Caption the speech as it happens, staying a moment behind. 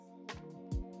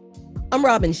I'm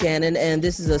Robin Shannon, and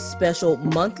this is a special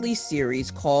monthly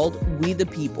series called We the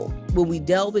People, where we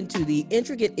delve into the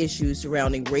intricate issues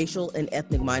surrounding racial and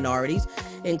ethnic minorities,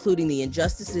 including the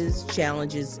injustices,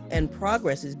 challenges, and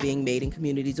progresses being made in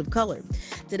communities of color.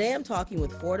 Today, I'm talking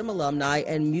with Fordham alumni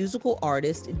and musical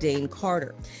artist Dane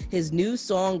Carter. His new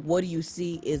song, What Do You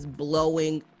See, is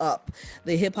blowing up.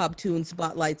 The hip-hop tune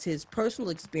spotlights his personal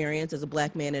experience as a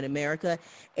Black man in America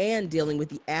and dealing with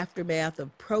the aftermath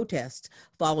of protests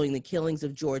following the killings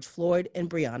of George Floyd and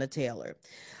Breonna Taylor.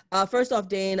 First off,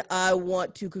 Dane, I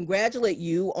want to congratulate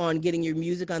you on getting your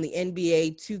music on the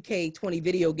NBA 2K20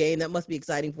 video game. That must be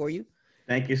exciting for you.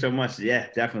 Thank you so much. Yeah,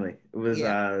 definitely. It was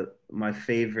my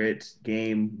favorite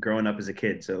game growing up as a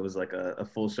kid. So it was like a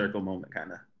full circle moment,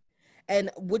 kind of. And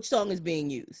which song is being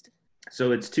used?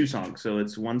 So it's two songs. So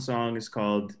it's one song is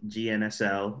called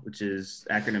GNSL, which is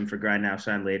acronym for Grind Now,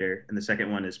 Shine Later. And the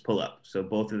second one is Pull Up. So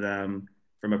both of them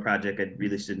from a project I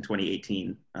released in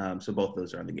 2018. So both of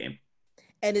those are on the game.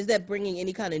 And is that bringing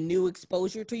any kind of new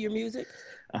exposure to your music?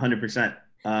 100%.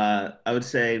 I would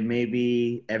say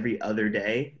maybe every other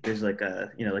day there's like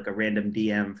a random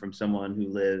DM from someone who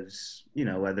lives,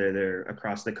 whether they're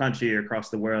across the country or across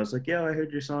the world. It's like, yo, I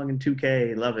heard your song in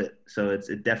 2K, love it. So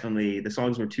it definitely, the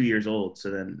songs were 2 years old.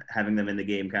 So then having them in the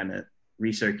game kind of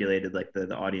recirculated like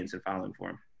the audience and following for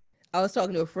them. I was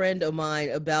talking to a friend of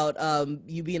mine about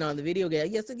you being on the video game.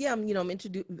 He said, "Yeah, I'm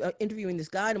interviewing this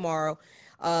guy tomorrow,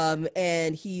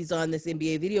 and he's on this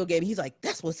NBA video game." He's like,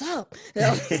 "That's what's up."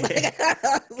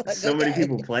 So many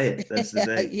people play it. That's the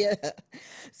thing. Yeah.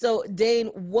 So, Dane,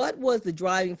 what was the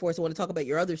driving force? I want to talk about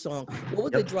your other song. What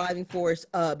was the driving force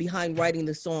behind writing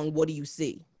the song? What do you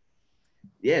see?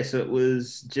 Yeah, so it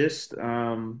was just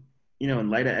in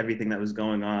light of everything that was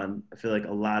going on, I feel like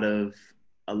a lot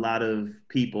of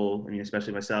people, I mean,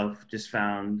 especially myself, just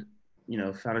found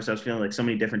ourselves feeling like so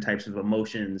many different types of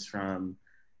emotions from,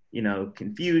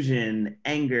 confusion,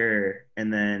 anger,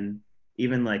 and then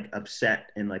even like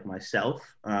upset in like myself,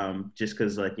 just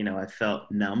because like, I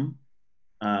felt numb,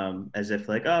 as if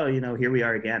like, oh, here we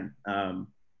are again, and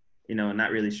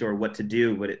not really sure what to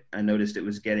do, but I noticed it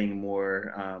was getting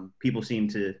more, people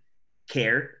seemed to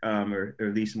care, or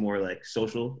at least more like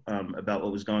social, about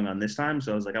what was going on this time.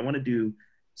 So I was like, I want to do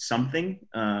something,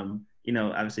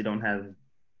 obviously don't have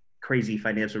crazy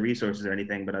financial resources or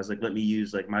anything, but I was like, let me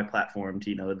use like my platform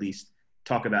to, at least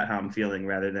talk about how I'm feeling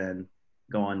rather than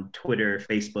go on Twitter,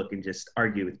 Facebook, and just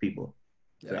argue with people.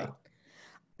 Right.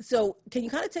 So can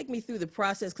you kind of take me through the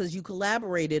process? Because you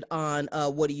collaborated on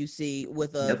What Do You See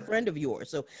with a friend of yours.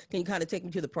 So can you kind of take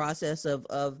me to the process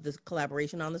of this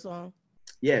collaboration on the song?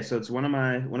 Yeah, so it's one of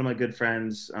my good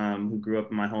friends, who grew up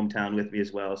in my hometown with me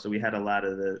as well. So we had a lot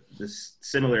of the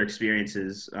similar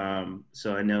experiences.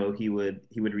 So I know he would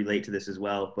relate to this as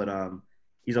well. But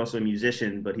he's also a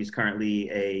musician, but he's currently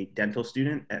a dental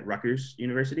student at Rutgers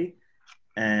University.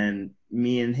 And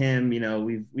me and him,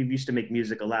 we've used to make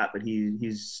music a lot, but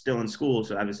he's still in school,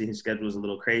 so obviously his schedule is a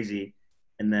little crazy.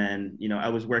 And then I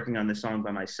was working on this song by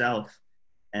myself.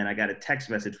 And I got a text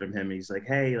message from him. He's like,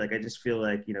 hey, like, I just feel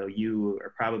like, you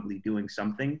are probably doing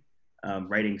something,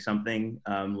 writing something,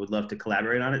 would love to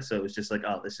collaborate on it. So it was just like,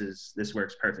 oh, this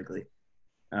works perfectly.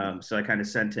 So I kind of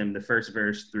sent him the first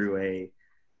verse through a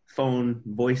phone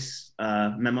voice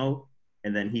memo.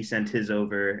 And then he sent his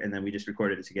over, and then we just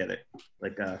recorded it together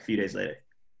like a few days later.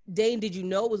 Dane, did you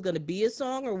know it was going to be a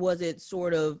song, or was it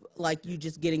sort of like you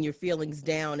just getting your feelings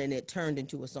down and it turned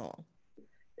into a song?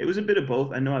 It was a bit of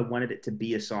both. I know I wanted it to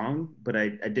be a song, but I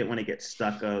didn't want to get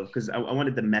stuck because I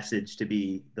wanted the message to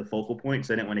be the focal point.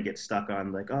 So I didn't want to get stuck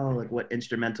on like, oh, like what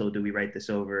instrumental do we write this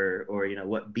over, or,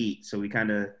 what beat. So we kind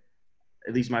of,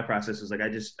 at least my process was like,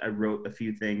 I wrote a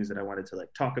few things that I wanted to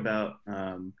like talk about,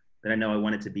 that I know I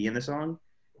wanted to be in the song.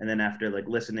 And then after like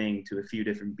listening to a few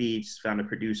different beats, found a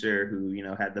producer who,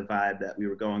 had the vibe that we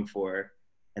were going for.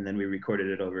 And then we recorded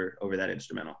it over that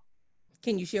instrumental.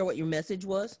 Can you share what your message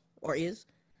was or is?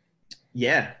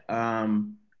 Yeah.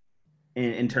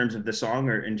 In terms of the song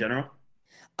or in general?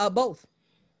 Both.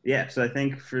 Yeah. So I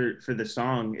think for the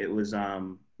song, it was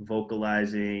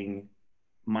vocalizing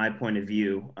my point of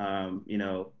view.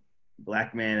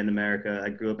 Black man in America. I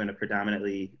grew up in a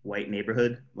predominantly white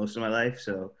neighborhood most of my life.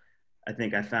 So I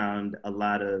think I found a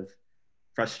lot of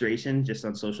frustration just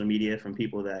on social media from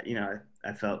people that,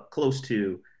 I felt close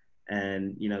to.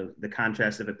 And, the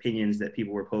contrast of opinions that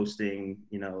people were posting,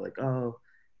 like, oh,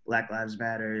 Black Lives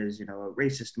Matter is, a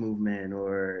racist movement,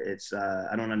 or it's,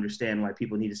 I don't understand why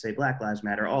people need to say Black Lives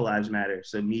Matter, all lives matter.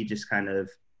 So me just kind of,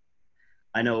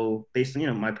 I know based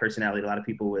on, my personality, a lot of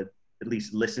people would at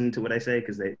least listen to what I say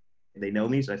because they know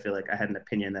me. So I feel like I had an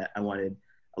opinion that I wanted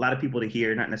a lot of people to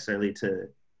hear, not necessarily to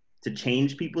to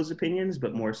change people's opinions,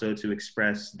 but more so to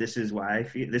express this is why I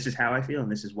feel, this is how I feel,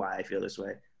 and this is why I feel this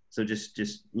way. So just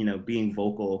being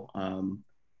vocal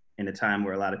in a time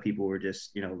where a lot of people were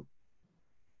just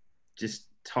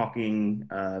talking,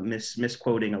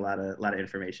 misquoting a lot of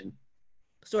information.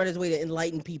 Sort of as a way to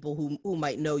enlighten people who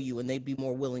might know you and they'd be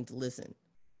more willing to listen.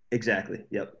 Exactly.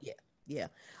 Yep. Yeah, yeah.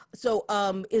 So,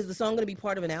 is the song going to be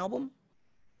part of an album,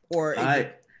 or is it I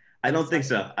like a don't think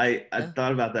side? so. I Yeah.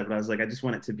 thought about that, but I was like, I just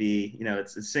want it to be,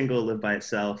 it's a single, live by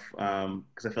itself,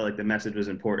 because I felt like the message was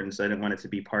important. So I didn't want it to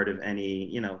be part of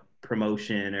any,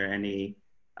 promotion or any.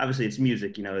 Obviously, it's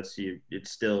music.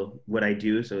 It's still what I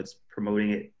do, so it's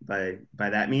promoting it by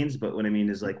that means. But what I mean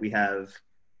is like we have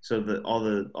so the all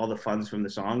the funds from the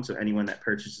song. So anyone that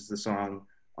purchases the song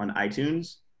on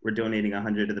iTunes, we're donating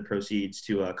 100 of the proceeds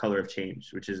to Color of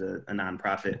Change, which is a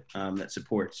nonprofit that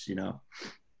supports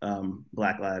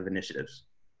Black Lives initiatives.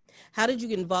 How did you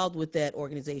get involved with that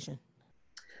organization?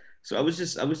 So I was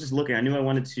just looking. I knew I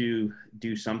wanted to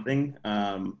do something.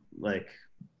 Like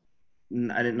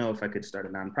I didn't know if I could start a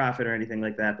nonprofit or anything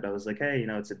like that, but I was like, hey,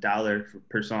 it's $1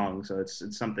 per song, so it's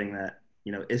something that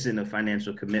isn't a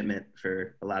financial commitment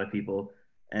for a lot of people.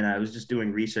 And I was just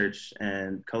doing research,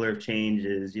 and Color of Change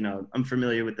is, I'm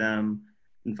familiar with them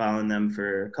and following them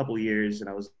for a couple years, and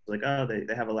I was like, oh,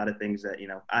 they have a lot of things that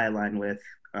I align with,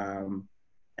 um,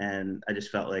 and I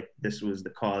just felt like this was the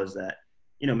cause that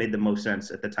made the most sense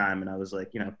at the time, and I was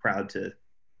like, proud to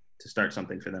start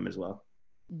something for them as well.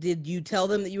 Did you tell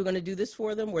them that you were going to do this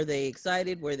for them? Were they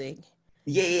excited? Were they?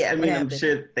 Yeah, yeah. I What mean, I'm happened?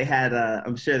 sure they had.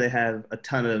 I'm sure they have a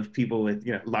ton of people with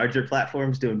larger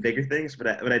platforms doing bigger things. But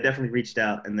I definitely reached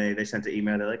out, and they sent an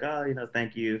email. They're like, oh,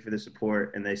 thank you for the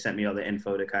support, and they sent me all the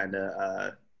info to kind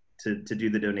of to do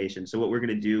the donation. So what we're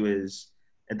gonna do is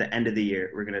at the end of the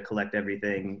year, we're gonna collect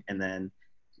everything and then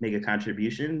make a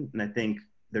contribution. And I think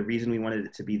the reason we wanted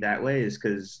it to be that way is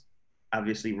because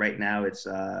obviously right now it's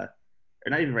or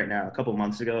not even right now. A couple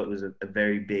months ago, it was a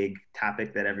very big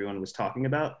topic that everyone was talking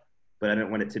about, but I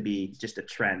didn't want it to be just a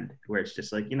trend where it's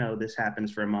just like, this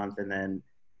happens for a month and then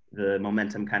the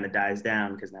momentum kind of dies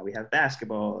down because now we have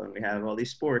basketball and we have all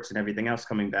these sports and everything else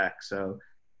coming back. So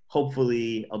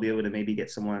hopefully I'll be able to maybe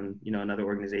get someone, another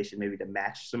organization maybe to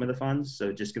match some of the funds. So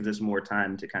it just gives us more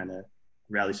time to kind of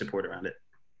rally support around it.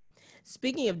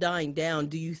 Speaking of dying down,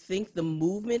 do you think the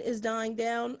movement is dying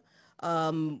down?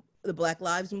 The Black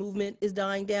Lives Movement is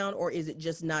dying down, or is it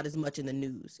just not as much in the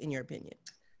news, in your opinion?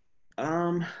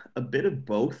 Um, a bit of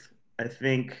both. I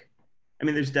think. I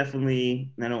mean, there's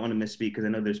definitely. I don't want to misspeak because I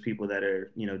know there's people that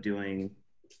are, doing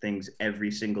things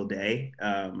every single day,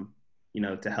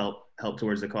 to help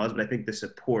towards the cause. But I think the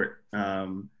support,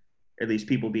 at least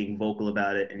people being vocal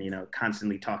about it and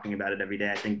constantly talking about it every day,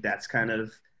 I think that's kind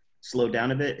of slowed down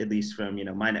a bit, at least from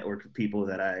my network of people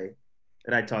that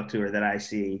I talk to or that I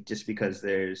see, just because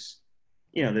there's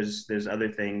other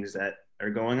things that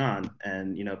are going on,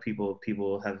 and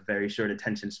people have very short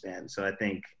attention spans. So I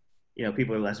think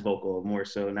people are less vocal. More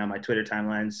so now, my Twitter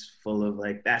timeline's full of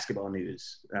like basketball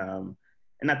news, and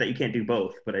not that you can't do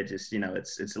both, but I just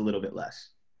it's a little bit less.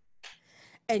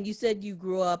 And you said you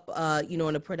grew up,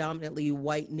 in a predominantly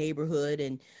white neighborhood,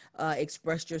 and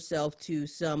expressed yourself to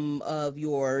some of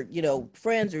your,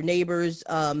 friends or neighbors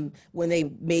when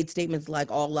they made statements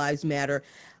like "All Lives Matter."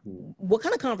 What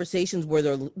kind of conversations were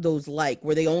those like?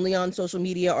 Were they only on social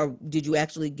media, or did you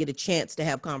actually get a chance to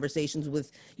have conversations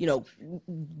with,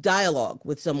 dialogue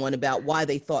with someone about why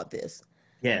they thought this?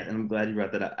 Yeah, and I'm glad you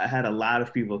brought that up. I had a lot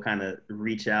of people kind of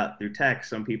reach out through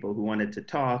text, some people who wanted to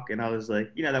talk, and I was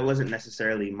like, that wasn't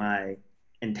necessarily my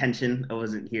intention. I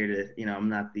wasn't here to, I'm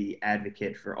not the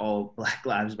advocate for all Black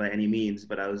lives by any means,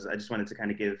 but I just wanted to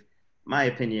kind of give my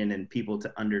opinion and people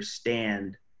to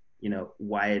understand,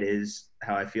 why it is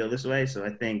how I feel this way. So I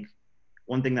think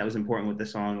one thing that was important with the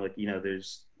song, like,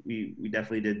 we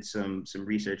definitely did some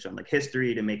research on like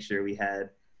history to make sure we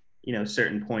had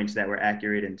certain points that were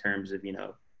accurate in terms of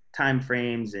time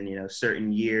frames and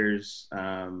certain years,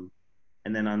 and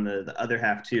then on the other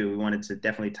half too, we wanted to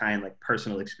definitely tie in like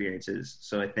personal experiences.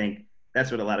 So I think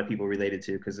that's what a lot of people related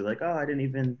to, because they're like, oh, I didn't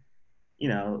even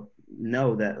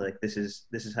know that like this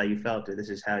is how you felt, or this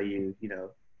is how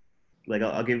like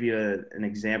I'll give you an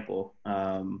example.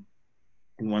 And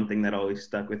one thing that always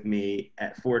stuck with me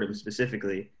at Fordham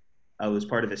specifically, I was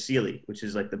part of a CELI, which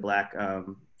is like the Black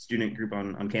student group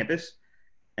on campus.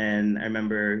 And I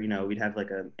remember, we'd have like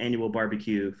an annual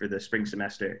barbecue for the spring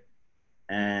semester.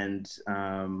 And,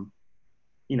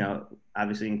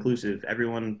 obviously inclusive,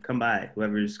 everyone come by,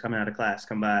 whoever's coming out of class,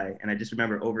 come by. And I just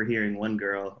remember overhearing one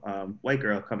girl, white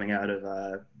girl, coming out of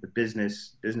the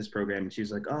business program. And she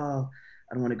was like, oh,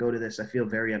 I don't want to go to this. I feel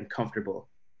very uncomfortable.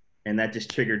 And that just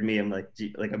triggered me. I'm like,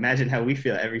 gee, like imagine how we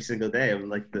feel every single day. I'm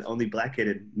like the only black kid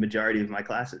in majority of my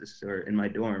classes or in my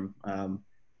dorm.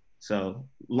 So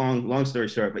long story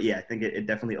short, but yeah, I think it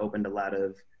definitely opened a lot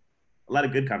of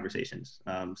good conversations.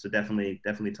 So definitely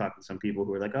talked to some people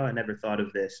who were like, oh, I never thought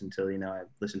of this until I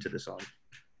listened to the song.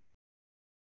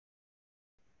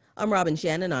 I'm Robin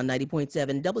Shannon on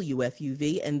 90.7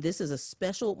 WFUV, and this is a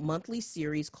special monthly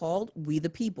series called We the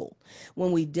People,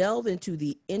 when we delve into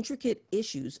the intricate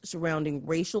issues surrounding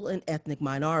racial and ethnic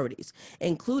minorities,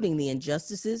 including the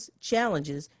injustices,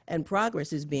 challenges, and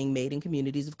progresses being made in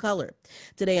communities of color.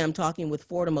 Today, I'm talking with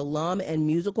Fordham alum and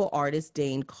musical artist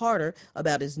Dane Carter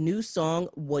about his new song,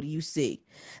 What Do You See?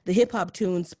 The hip hop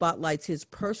tune spotlights his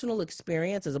personal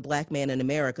experience as a black man in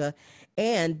America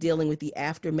and dealing with the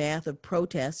aftermath of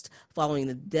protests following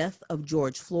the death of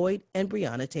George Floyd and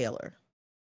Breonna Taylor.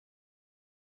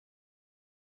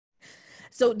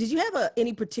 So, did you have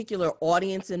any particular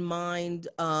audience in mind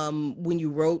when you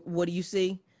wrote What Do You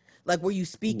See? Like, were you Mhm.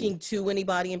 speaking to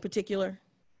anybody in particular?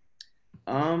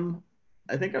 Um,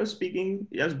 I think I was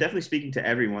definitely speaking to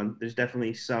everyone. There's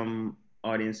definitely some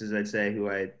audiences I'd say who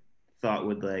I thought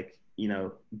would like,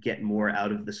 get more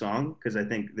out of the song. Cause I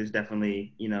think there's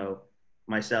definitely,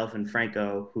 myself and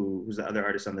Franco, who's the other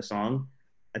artist on the song.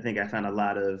 I think I found a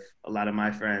lot of my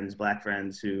friends, black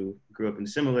friends who grew up in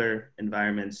similar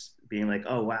environments being like,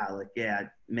 oh wow, like yeah,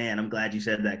 man, I'm glad you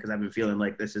said that because I've been feeling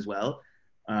like this as well.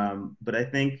 But I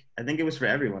think it was for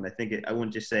everyone. I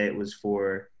wouldn't just say it was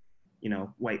for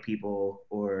white people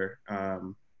or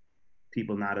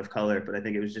people not of color, but I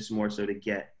think it was just more so to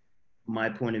get my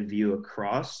point of view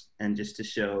across and just to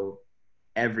show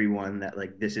everyone that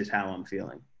like this is how I'm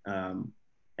feeling,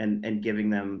 and giving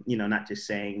them not just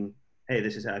saying hey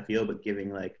this is how I feel, but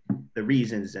giving like the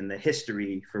reasons and the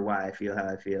history for why I feel how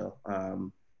I feel.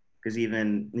 Because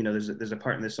even there's a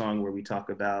part in the song where we talk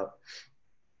about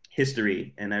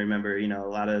history, and I remember a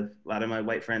lot of my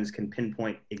white friends can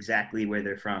pinpoint exactly where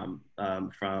they're from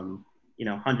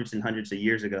hundreds and hundreds of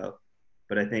years ago.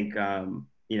 But I think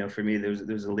for me there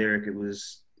was a lyric. It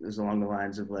was along the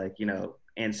lines of like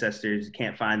ancestors, you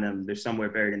can't find them, they're somewhere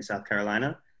buried in South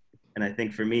Carolina. And I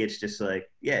think for me it's just like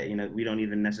yeah, we don't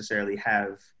even necessarily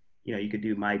have, you could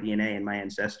do my DNA and my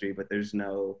ancestry, but there's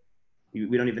no,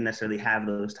 we don't even necessarily have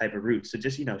those type of roots. So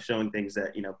just showing things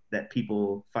that that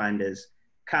people find as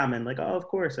common, like oh of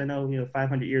course I know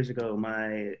 500 years ago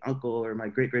my uncle or my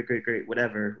great great great great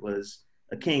whatever was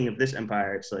a king of this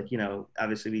empire. It's like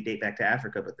obviously we date back to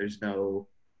Africa, but there's no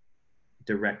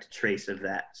direct trace of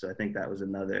that. So I think that was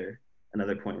another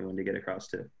point we wanted to get across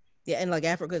too. Yeah, and like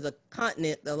Africa is a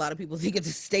continent. A lot of people think it's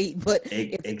a state, but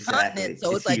it's a continent. Exactly,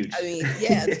 So it's it's like, I huge. mean,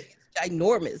 yeah, it's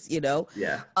ginormous.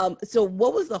 Yeah. So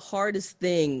what was the hardest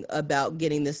thing about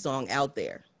getting this song out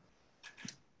there?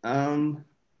 Um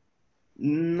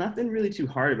Nothing really too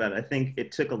hard about it. I think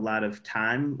it took a lot of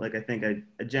time. Like I think I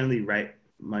generally write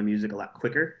my music a lot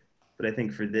quicker, but I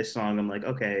think for this song I'm like,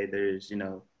 okay, there's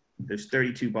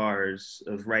 32 bars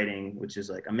of writing, which is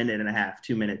like a minute and a half,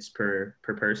 2 minutes per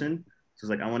person. So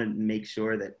it's like I want to make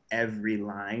sure that every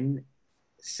line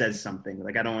says something.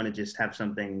 Like I don't want to just have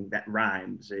something that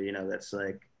rhymes or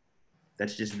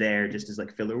that's just there just as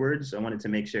like filler words. So I wanted to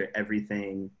make sure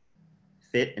everything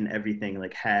fit and everything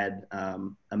like had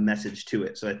a message to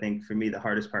it. So I think for me the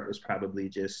hardest part was probably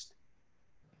just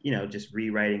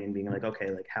rewriting and being like,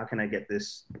 okay, like how can I get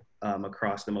this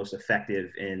across the most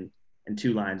effective in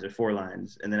 2 lines or 4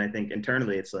 lines. And then I think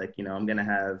internally it's like I'm gonna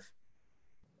have,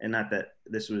 and not that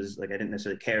this was like I didn't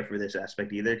necessarily care for this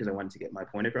aspect either because I wanted to get my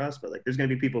point across, but like there's gonna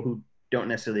be people who don't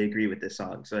necessarily agree with this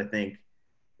song. So I think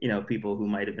people who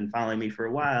might have been following me for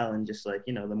a while and just like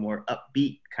the more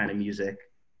upbeat kind of music,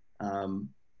 um,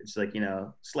 it's like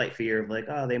slight fear of like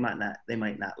oh they might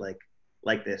not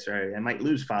like this, or I might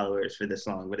lose followers for this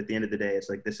song. But at the end of the day it's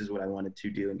like this is what I wanted to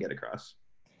do and get across.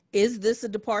 Is this a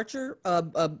departure,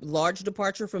 a large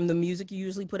departure from the music you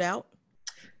usually put out?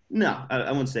 No,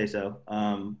 I wouldn't say so.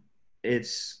 I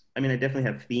mean I definitely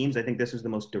have themes. I think this was the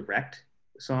most direct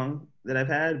song that I've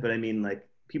had, but I mean like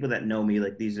people that know me,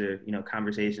 like these are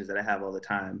conversations that I have all the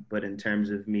time. But in terms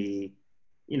of me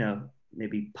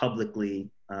maybe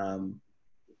publicly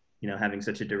having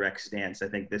such a direct stance, I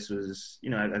think this was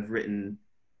I've written,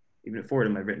 even at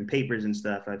Fordham I've written papers and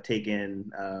stuff. I've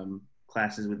taken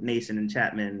classes with Nason and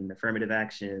Chapman, affirmative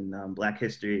action, Black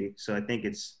history. So I think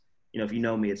it's if you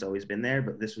know me it's always been there,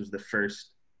 but this was the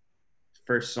first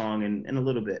song in a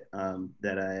little bit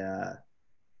that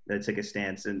I took a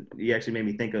stance. And you actually made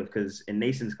me think of, because in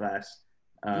Nason's class,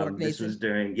 Mark this was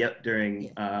Nason?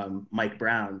 during Yeah. Mike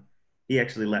Brown. He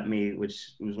actually let me,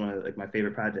 which was one of like my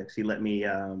favorite projects. He let me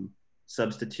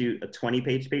substitute a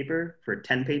 20-page paper for a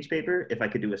 10-page paper if I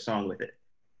could do a song with it.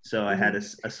 So I had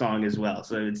a song as well.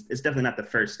 So it's definitely not the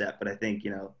first step, but I think,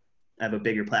 I have a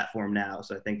bigger platform now.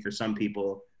 So I think for some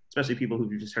people, especially people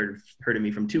who've just heard of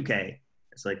me from 2K,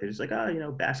 it's like, they're just like,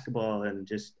 oh, basketball and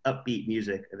just upbeat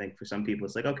music. I think for some people,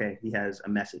 it's like, okay, he has a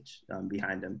message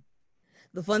behind him.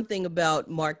 The fun thing about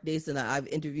Mark Nason, I've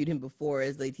interviewed him before,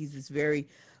 is like he's this very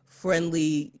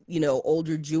friendly,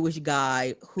 older Jewish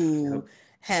guy who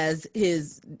has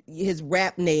his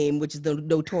rap name, which is the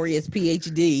Notorious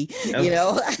PhD.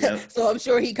 So I'm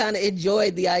sure he kind of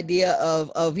enjoyed the idea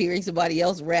of hearing somebody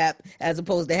else rap as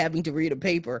opposed to having to read a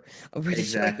paper. I'm pretty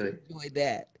sure he enjoyed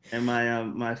that. And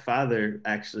my father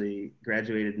actually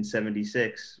graduated in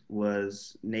 '76,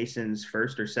 was Nason's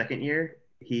first or second year.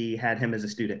 He had him as a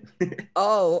student.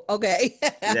 Oh, okay.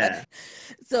 Yeah.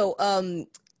 So,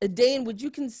 Dane, would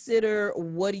you consider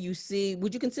What Do You See?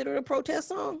 Would you consider it a protest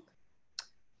song?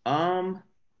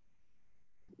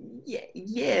 Yeah,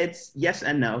 it's yes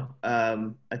and no.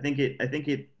 I think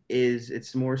it is.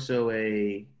 It's more so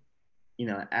a,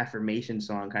 affirmation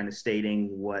song, kind of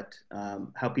stating what,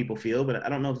 how people feel. But I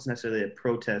don't know if it's necessarily a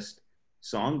protest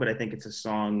song, but I think it's a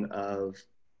song of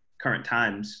current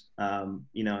times,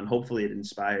 and hopefully it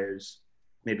inspires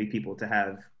maybe people to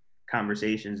have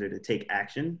conversations or to take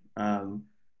action. So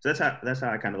that's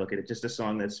how I kind of look at it. Just a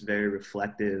song that's very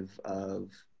reflective of,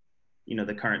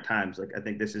 the current times. Like, I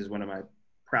think this is one of my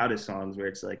proudest songs where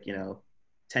it's like,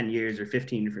 10 years or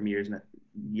 15 from years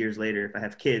later, if I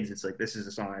have kids, it's like, this is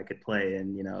a song I could play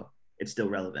and, it's still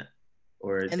relevant.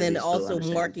 And then also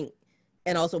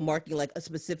marking like a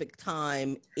specific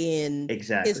time in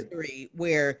history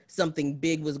where something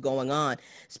big was going on.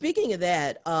 Speaking of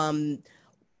that,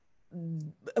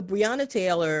 Breonna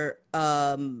Taylor,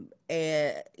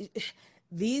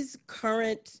 these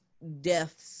current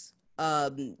deaths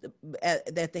at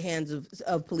the hands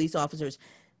of police officers,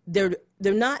 they're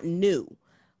not new.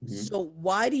 Mm-hmm. So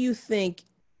why do you think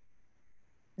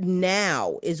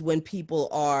now is when people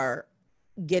are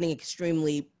getting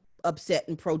extremely upset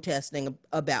and protesting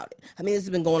about it? I mean, this has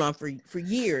been going on for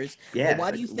years. Yeah. But why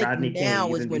do you think Rodney now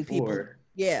King, is when before. People?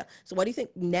 Yeah. So why do you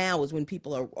think now is when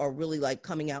people are really like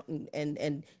coming out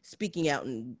and speaking out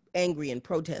and angry and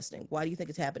protesting? Why do you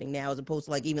think it's happening now as opposed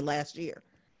to like even last year?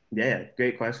 Yeah,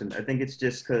 great question. I think it's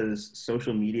just because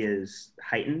social media is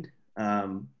heightened.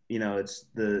 It's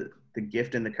the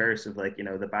gift and the curse of like,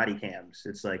 the body cams.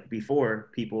 It's like before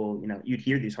people, you'd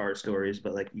hear these horror stories,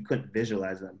 but like you couldn't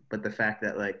visualize them. But the fact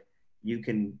that like you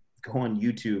can go on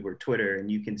YouTube or Twitter and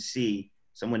you can see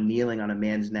someone kneeling on a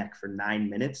man's neck for 9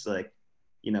 minutes, like,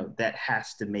 that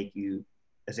has to make you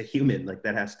as a human, like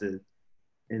that has to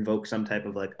invoke some type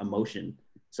of like emotion.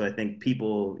 So I think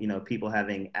people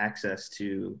having access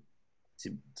to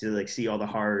like see all the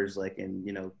horrors like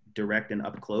in, direct and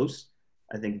up close,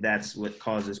 I think that's what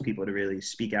causes people to really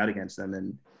speak out against them.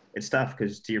 And it's tough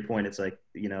because, to your point, it's like,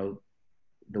 the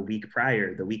week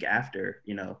prior, the week after,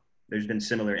 there's been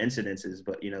similar incidences,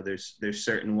 but, there's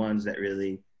certain ones that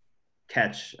really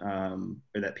catch, or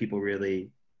that people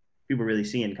really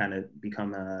see and kind of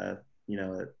become a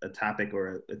topic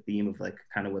or a theme of like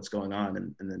kind of what's going on.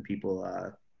 And then people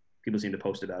seem to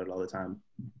post about it all the time.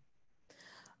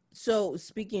 So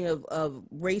speaking of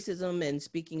racism and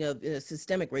speaking of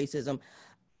systemic racism,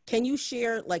 can you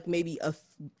share like maybe a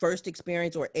first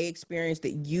experience or a experience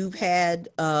that you've had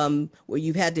where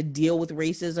you've had to deal with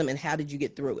racism, and how did you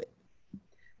get through it?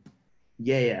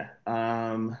 Yeah.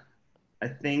 I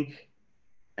think,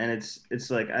 and it's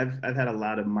like I've had a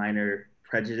lot of minor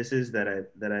prejudices that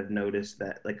I've noticed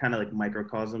that like kind of like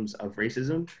microcosms of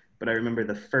racism. But I remember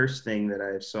the first thing that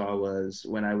I saw was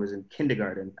when I was in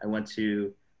kindergarten. I went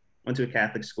to a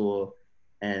Catholic school,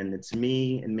 and it's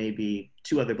me and maybe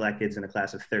 2 other Black kids in a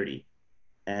class of 30.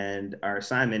 And our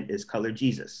assignment is color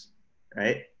Jesus,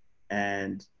 right?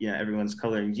 And, everyone's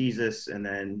coloring Jesus, and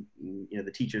then,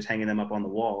 the teacher's hanging them up on the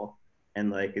wall.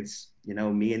 And like, it's,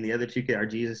 me and the other 2 kids, our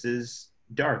Jesus is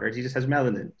dark. Our Jesus has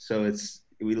melanin. So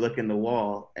we look in the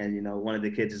wall and, one of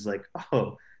the kids is like,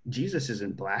 oh, Jesus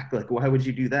isn't Black. Like, why would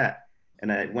you do that?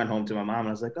 And I went home to my mom and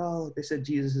I was like, oh, they said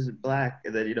Jesus isn't Black.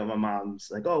 And then, my mom's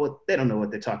like, oh, well, they don't know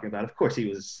what they're talking about. Of course he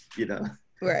was,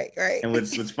 Right. And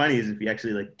what's funny is if you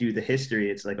actually like do the history,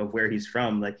 it's like of where he's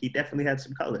from, like he definitely had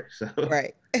some color. So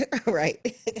right.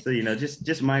 So,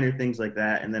 just minor things like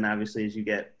that. And then obviously as you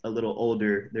get a little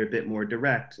older, they're a bit more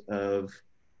direct of,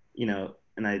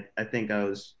 and I think I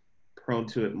was prone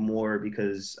to it more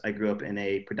because I grew up in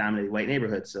a predominantly white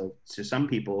neighborhood. So to some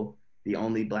people, the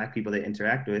only Black people they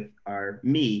interact with are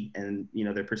me, and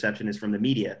their perception is from the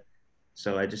media.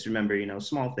 So I just remember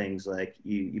small things like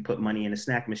you put money in a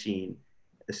snack machine,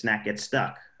 the snack gets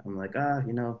stuck. I'm like,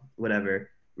 whatever.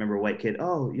 Remember a white kid,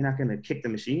 oh, you're not going to kick the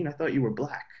machine? I thought you were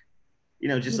black.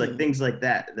 Just like Hmm. things like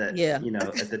that, Yeah. at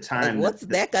the Like, time what's that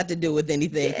that got to do with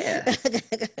anything? yeah.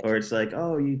 Or it's like,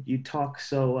 oh, you talk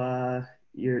so,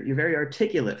 you're very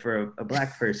articulate for a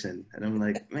black person. And I'm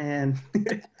like, man.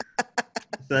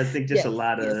 So I think just Yes,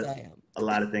 yes, I am. a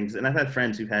lot of things. And I've had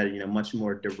friends who've had, much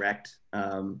more direct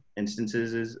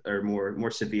instances or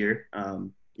more severe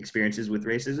experiences with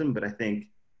racism. But I think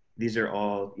these are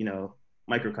all,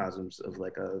 microcosms of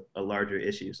like a larger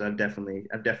issue. So I've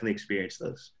definitely experienced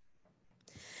those.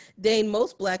 Dane,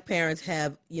 most black parents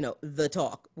have, the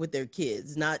talk with their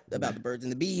kids, not about the birds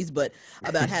and the bees, but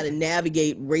about how to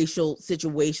navigate racial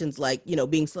situations like,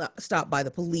 being stopped by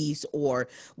the police, or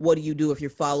what do you do if you're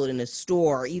followed in a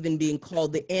store, or even being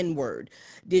called the N-word.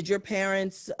 Did your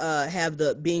parents have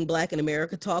the being black in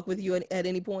America talk with you at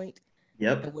any point? And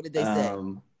Yep. what did they say?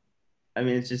 I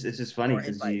mean, it's just funny Or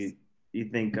because advice? you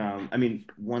think, I mean,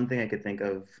 one thing I could think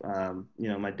of,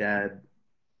 my dad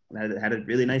had a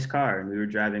really nice car, and we were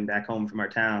driving back home from our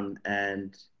town,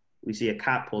 and we see a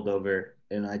cop pulled over,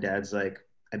 and my dad's like,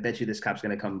 I bet you this cop's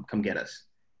gonna come get us.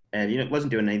 And it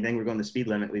wasn't doing anything. We're going the speed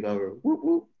limit. We go over, whoop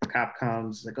whoop. The cop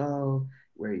comes, like, oh,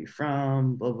 where are you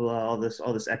from? Blah blah blah.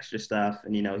 All this extra stuff.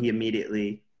 And he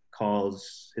immediately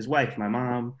calls his wife, my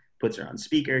mom, puts her on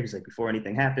speaker. He's like, before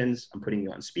anything happens, I'm putting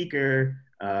you on speaker.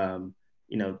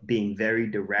 Being very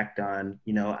direct on,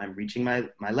 I'm reaching my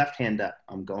left hand up.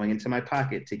 I'm going into my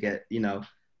pocket to get.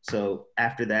 So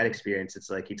after that experience, it's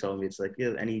like he told me, it's like,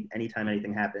 yeah, anytime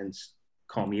anything happens,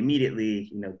 call me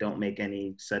immediately. Don't make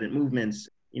any sudden movements.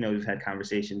 We've had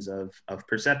conversations of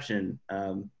perception,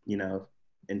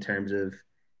 in terms of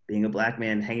being a black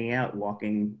man hanging out,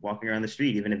 walking around the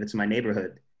street, even if it's my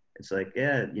neighborhood. It's like,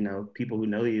 yeah, people who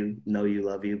know you,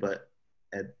 love you, but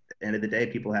at the end of the day,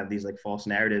 people have these like false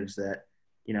narratives that,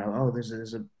 oh,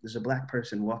 there's a black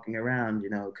person walking around,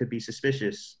 it could be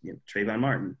suspicious, Trayvon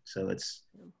Martin. So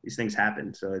these things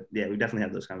happen. So yeah, we definitely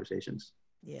have those conversations.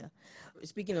 Yeah.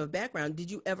 Speaking of background,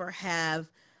 did you ever have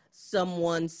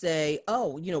someone say,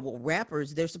 "Oh, well,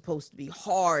 rappers, they're supposed to be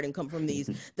hard and come from the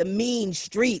mean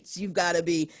streets. You've got to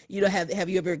be, have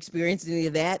you ever experienced any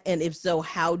of that? And if so,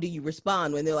 how do you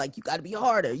respond when they're like, you got to be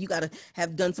harder. You got to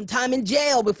have done some time in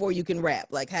jail before you can rap.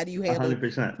 Like, how do you A handle hundred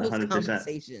percent, a those hundred percent,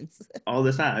 conversations?" all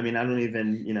the time. I mean, I don't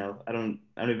even, I don't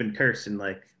even curse in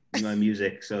like my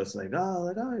music. So it's like,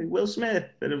 oh, Will Smith.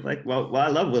 And I'm like, well, I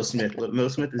love Will Smith. Will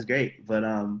Smith is great, but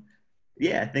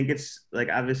yeah, I think it's like,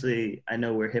 obviously I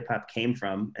know where hip hop came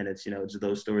from, and it's, it's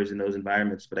those stories in those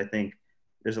environments. But I think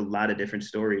there's a lot of different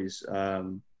stories,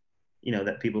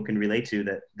 that people can relate to,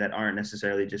 that aren't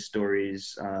necessarily just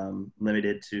stories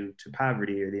limited to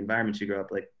poverty or the environments you grow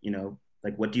up. Like,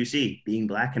 like, what do you see being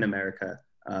black in America?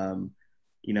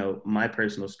 My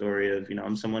personal story of,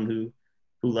 I'm someone who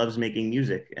loves making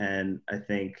music, and I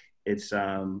think it's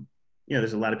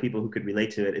there's a lot of people who could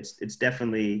relate to it. It's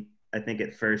definitely, I think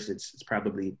at first it's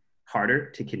probably harder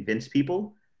to convince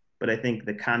people, but I think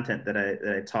the content that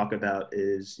I talk about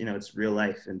is, it's real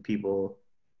life, and people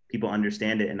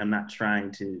understand it, and I'm not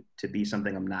trying to be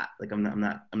something I'm not. Like, I'm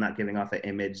not giving off an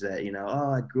image that,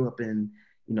 oh, I grew up in,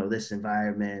 this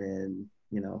environment, and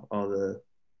all the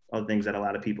things that a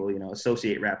lot of people,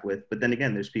 associate rap with. But then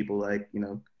again, there's people like,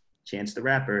 Chance the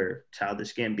Rapper,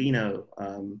 Childish Gambino,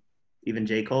 even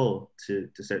J. Cole to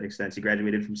certain extents. He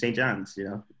graduated from St. John's,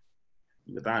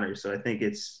 with honors. So I think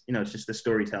it's just the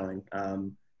storytelling,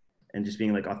 and just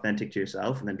being like authentic to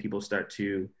yourself, and then people start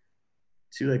to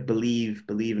like believe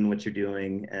in what you're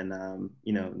doing, and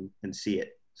and see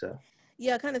it. So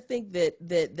Yeah, I kind of think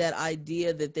that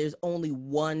idea that there's only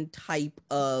one type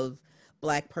of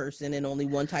black person and only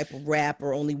one type of rap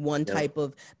or only one yep. type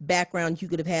of background you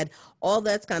could have had, all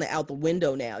that's kind of out the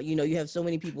window now. You have so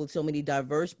many people with so many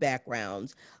diverse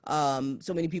backgrounds,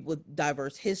 so many people with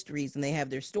diverse histories, and they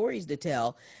have their stories to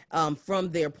tell,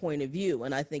 from their point of view.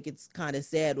 And I think it's kind of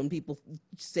sad when people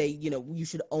say, you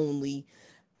should only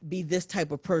be this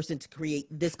type of person to create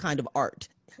this kind of art,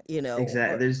 Exactly.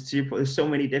 or There's so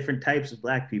many different types of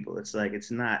black people. It's like, it's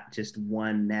not just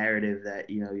one narrative that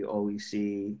you always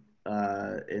see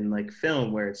in like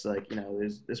film, where it's like,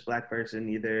 there's this black person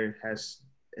either has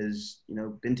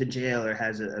been to jail, or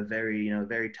has a very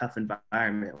very tough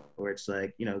environment, where it's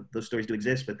like, those stories do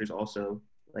exist, but there's also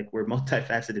like, we're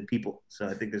multifaceted people. So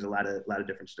I think there's a lot of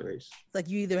different stories. it's like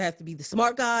you either have to be the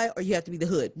smart guy or you have to be the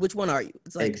hood. Which one are you?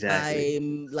 It's like, Exactly.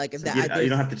 I'm like It's like, that. you don't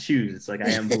There's have to choose. It's like,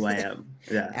 I am who I am.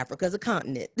 Yeah. Africa's a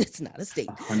continent. It's not a state.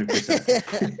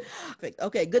 100%. Perfect.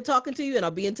 Okay, good talking to you, and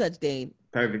I'll be in touch, Dane.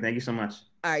 Perfect. Thank you so much.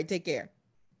 All right, take care.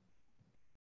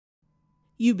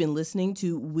 You've been listening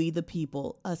to We the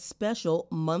People, a special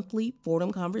monthly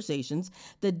Fordham Conversations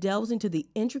that delves into the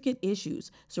intricate issues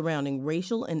surrounding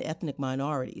racial and ethnic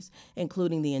minorities,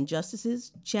 including the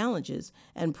injustices, challenges,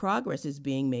 and progresses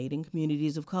being made in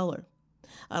communities of color.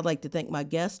 I'd like to thank my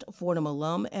guest, Fordham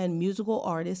alum and musical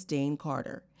artist Dane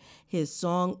Carter. His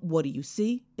song, What Do You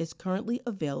See?, is currently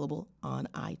available on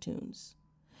iTunes.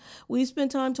 We've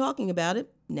spent time talking about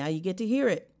it. Now you get to hear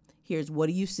it. Here's What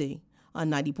Do You See? On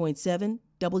 90.7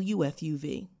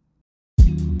 WFUV.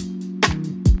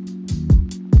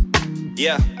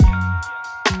 Yeah.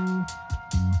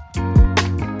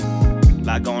 A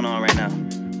lot going on right now.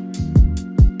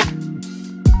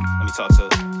 Let me talk to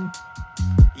it.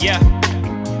 Yeah.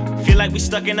 Feel like we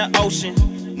stuck in the ocean.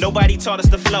 Nobody taught us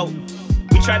to float.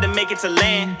 We tried to make it to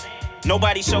land.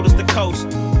 Nobody showed us the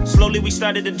coast. Slowly we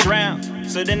started to drown.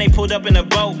 So then they pulled up in a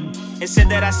boat and said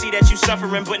that I see that you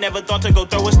suffering, but never thought to go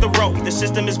throw us the rope. The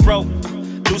system is broke,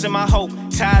 losing my hope,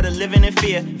 tired of living in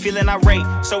fear, feeling irate,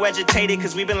 so agitated,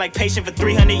 cause we've been like patient for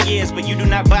 300 years, but you do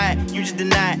not buy it, you just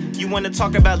deny it. You wanna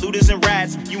talk about looters and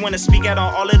riots, you wanna speak out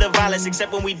on all of the violence,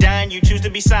 except when we die and you choose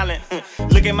to be silent.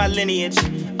 Look at my lineage,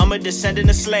 I'm a descendant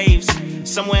of slaves,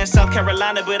 somewhere in South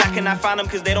Carolina, but I cannot find them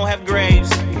cause they don't have graves.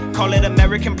 Call it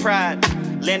American pride.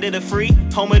 Land of the free,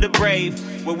 home of the brave,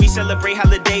 where we celebrate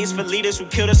holidays for leaders who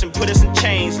killed us and put us in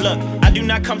chains. Look, I do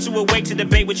not come to awake to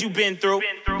debate what you've been through.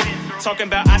 Talking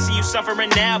about I see you suffering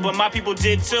now, but my people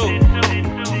did too.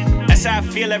 That's how I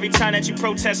feel every time that you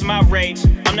protest my rage.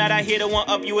 I'm not out here to one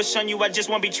up you or shun you, I just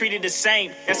want to be treated the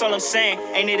same. That's all I'm saying,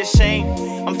 ain't it a shame?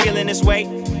 I'm feeling this way,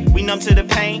 we numb to the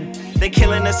pain. They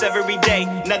killing us every day,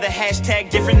 another hashtag,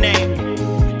 different name.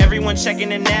 Everyone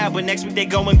checking in now, but next week they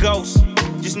going ghost.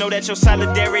 Just know that your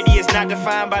solidarity is not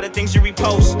defined by the things you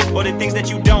repost or the things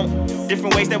that you don't,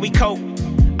 different ways that we cope.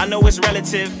 I know it's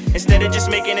relative, instead of just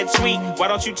making a tweet, why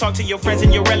don't you talk to your friends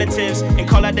and your relatives and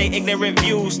call out their ignorant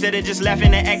views, instead of just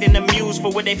laughing and acting amused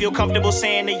for what they feel comfortable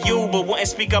saying to you, but wouldn't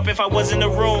speak up if I was in the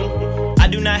room. I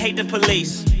do not hate the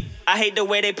police, I hate the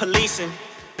way they policing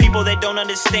people they don't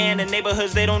understand, the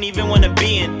neighborhoods they don't even want to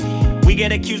be in. We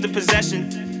get accused of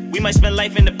possession, we might spend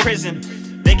life in the prison.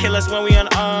 They kill us when we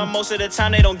unarmed, most of the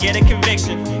time they don't get a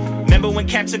conviction. Remember when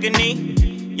Cap took a knee?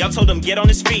 Y'all told him get on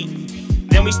his feet.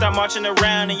 Then we start marching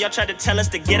around and y'all tried to tell us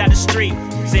to get out the street,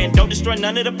 saying don't destroy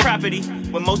none of the property,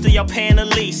 when most of y'all paying the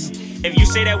lease. If you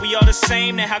say that we all the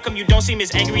same, then how come you don't seem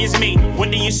as angry as me? What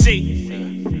do you see?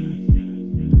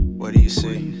 What do you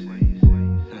see?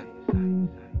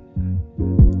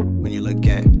 When you look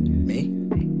at me?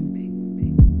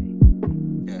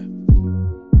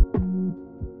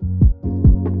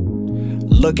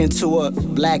 Look into a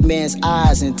black man's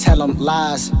eyes and tell him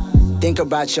lies. Think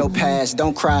about your past,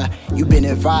 don't cry, you've been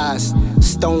advised.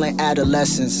 Stolen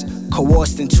adolescence,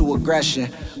 coerced into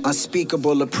aggression,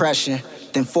 unspeakable oppression,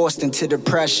 then forced into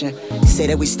depression. Say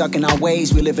that we stuck in our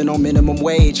ways, we living on minimum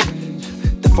wage.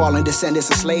 The fallen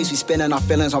descendants of slaves, we spending our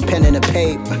feelings on pen and a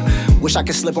paper. Wish I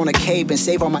could slip on a cape and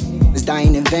save all my is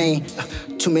dying in vain.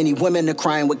 Too many women are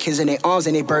crying with kids in their arms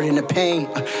and they burden the pain.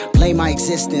 Blame my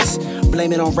existence,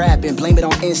 blame it on rap and blame it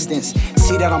on instance.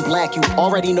 See that I'm black, you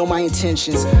already know my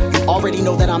intentions. You already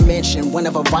know that I'm mentioned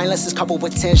whenever violence is coupled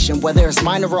with tension. Whether it's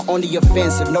minor or on the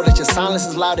offensive, know that your silence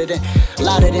is louder than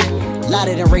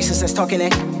racists that's talking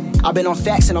that. I've been on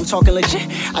facts and I'm talking legit.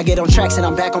 I get on tracks and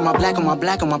I'm back on my black, on my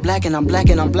black, on my black, and I'm black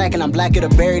and I'm black and I'm blacker the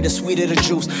berry, the sweeter the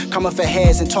juice. Coming for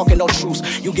heads and talking no truths.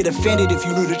 You get offended if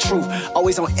you knew the truth.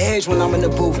 Always on edge when I'm in the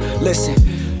booth. Listen,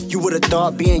 you would've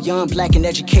thought being young, black, and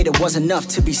educated was enough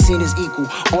to be seen as equal.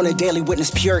 On a daily witness,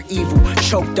 pure evil.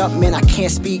 Choked up, man, I can't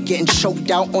speak. Getting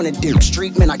choked out on a dip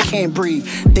street, man, I can't breathe.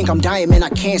 Think I'm dying, man, I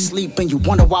can't sleep. And you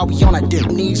wonder why we on our dip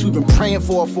knees. We've been praying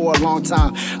for a long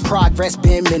time. Progress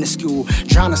been minuscule.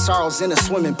 Drowning sorrows in a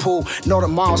swimming pool. Know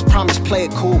tomorrow's promise, play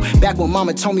it cool. Back when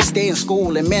mama told me stay in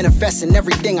school and manifesting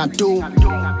everything I do.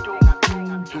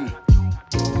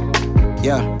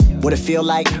 Yeah. What it feel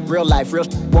like? Real life, real.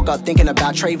 Woke up thinking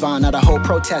about Trayvon. Now the whole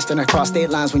protesting across state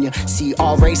lines. When you see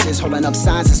all races holding up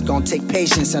signs, it's gonna take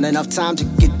patience and enough time to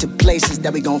get to places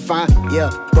that we gon' find. Yeah,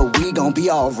 but we gon'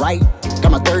 be alright.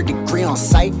 Got my 3rd degree on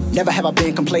sight. Never have I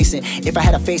been complacent. If I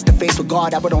had a face-to-face with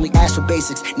God, I would only ask for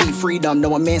basics. Need freedom,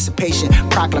 no emancipation.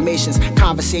 Proclamations,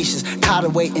 conversations, tired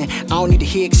of waiting. I don't need to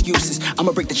hear excuses.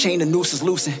 I'ma break the chain, the noose is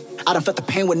loosened. I done felt the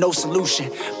pain with no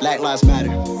solution. Black Lives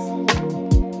Matter.